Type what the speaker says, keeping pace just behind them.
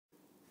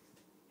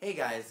Hey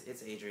guys,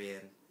 it's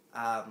Adrian.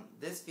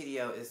 This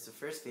video is the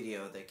first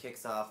video that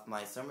kicks off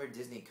my summer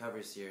Disney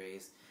cover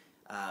series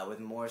with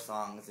more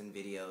songs and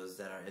videos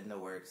that are in the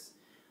works.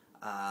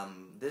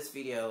 This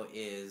video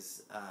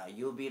is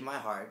You'll Be in My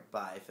Heart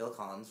by Phil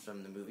Collins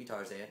from the movie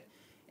Tarzan,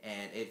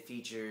 and it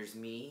features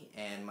me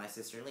and my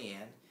sister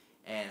Leann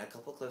and a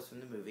couple clips from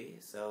the movie,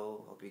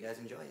 so hope you guys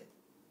enjoy it.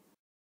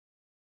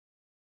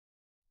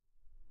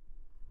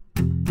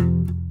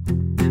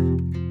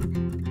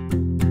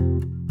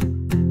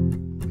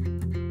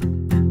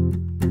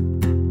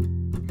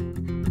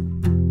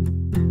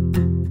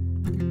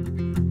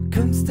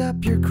 Come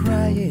stop your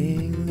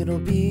crying, it'll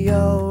be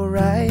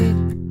alright.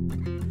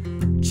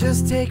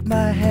 Just take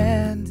my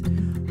hand,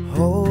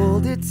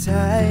 hold it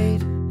tight.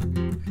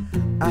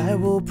 I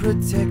will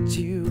protect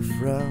you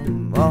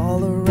from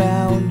all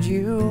around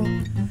you.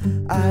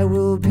 I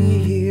will be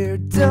here,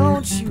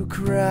 don't you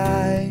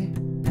cry.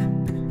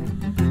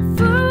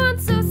 For one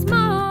so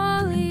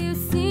small, you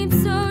seem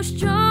so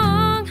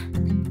strong.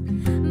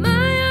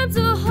 My arms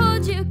will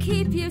hold you,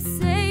 keep you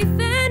safe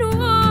and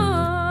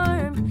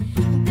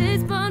warm.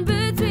 This bond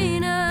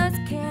between us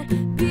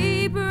can't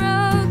be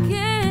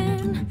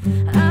broken.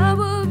 I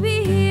will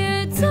be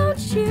here, don't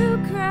you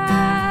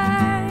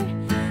cry.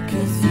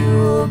 'Cause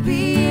you'll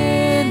be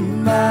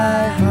in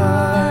my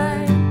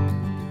heart.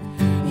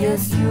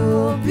 Yes,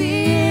 you'll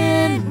be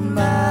in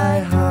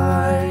my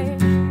heart.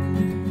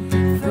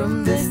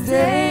 From this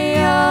day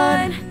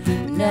on,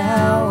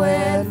 now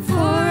and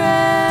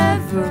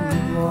forevermore.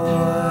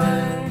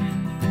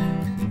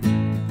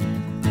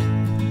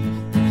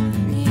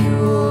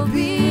 You'll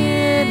be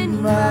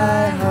in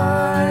my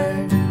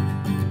heart,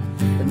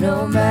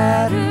 no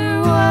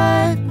matter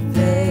what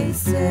they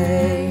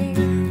say.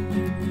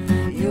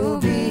 You'll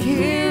be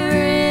here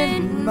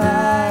in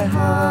my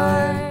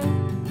heart,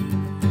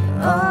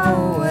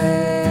 always.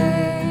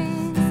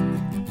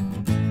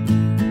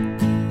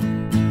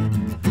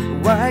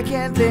 Why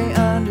can't they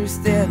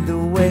understand the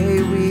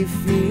way we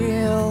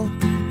feel?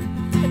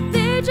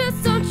 They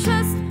just don't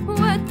trust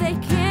what they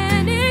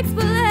can't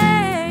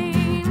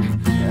explain.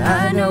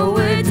 I know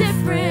we're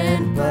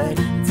different, but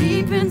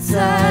deep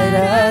inside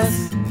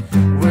us,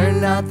 we're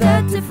not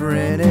that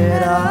different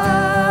at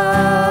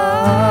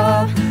all.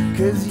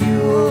 'Cause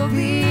you'll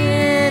be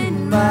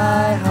in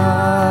my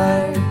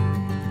heart.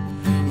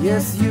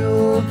 Yes,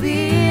 you'll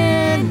be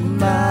in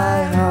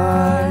my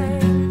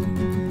heart.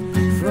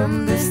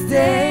 From this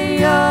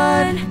day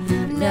on,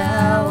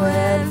 now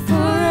and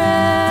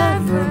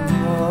forevermore.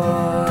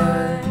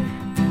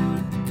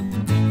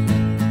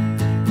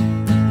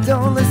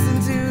 Don't listen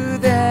to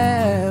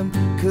them,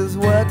 'cause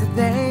what do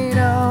they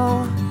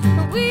know?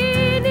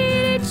 We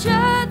need each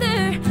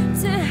other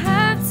to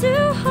have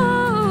to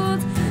hold.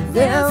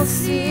 They'll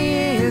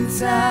see in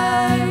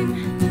time,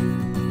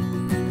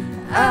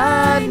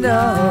 I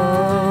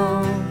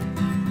know.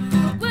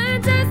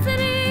 When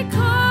destiny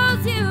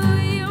calls you,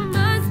 you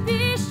must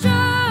be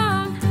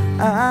strong.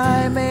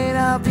 I may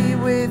not be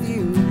with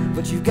you,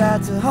 but you've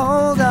got to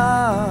hold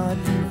on.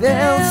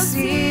 They'll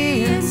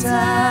see in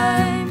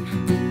time,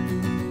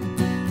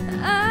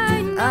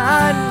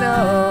 I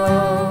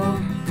know.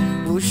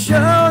 We'll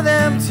show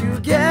them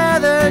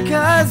together,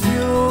 'cause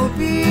you'll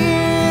be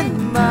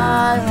in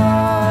my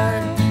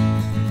heart.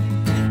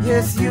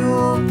 Yes,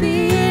 you'll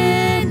be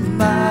in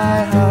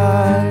my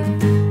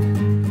heart.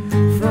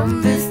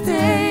 From this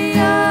day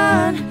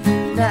on,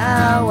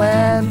 now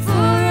and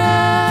forevermore.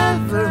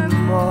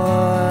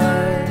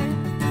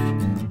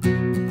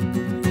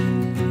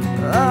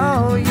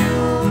 Oh,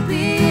 you'll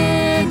be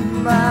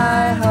in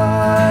my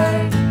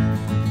heart,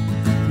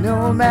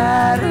 no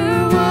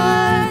matter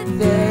what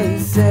they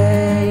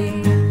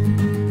say.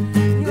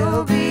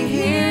 You'll be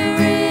here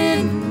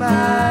in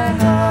my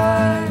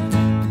heart,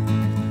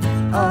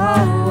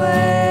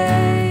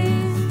 always,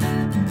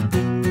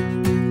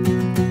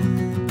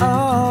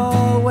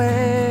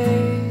 always.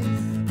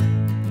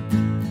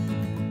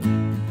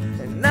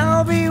 And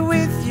I'll be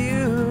with you,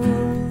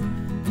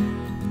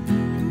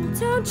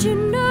 Don't you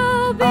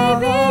know,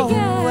 baby,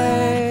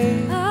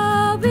 always, yeah,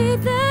 I'll be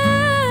there.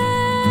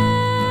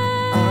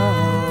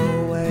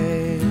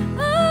 always.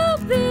 I'll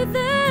be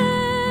there.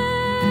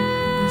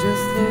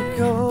 Just look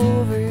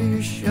over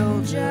your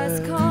shoulder.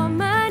 Just call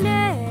my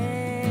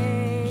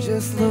name.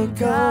 Just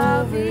look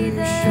I'll over be your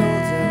there. shoulder.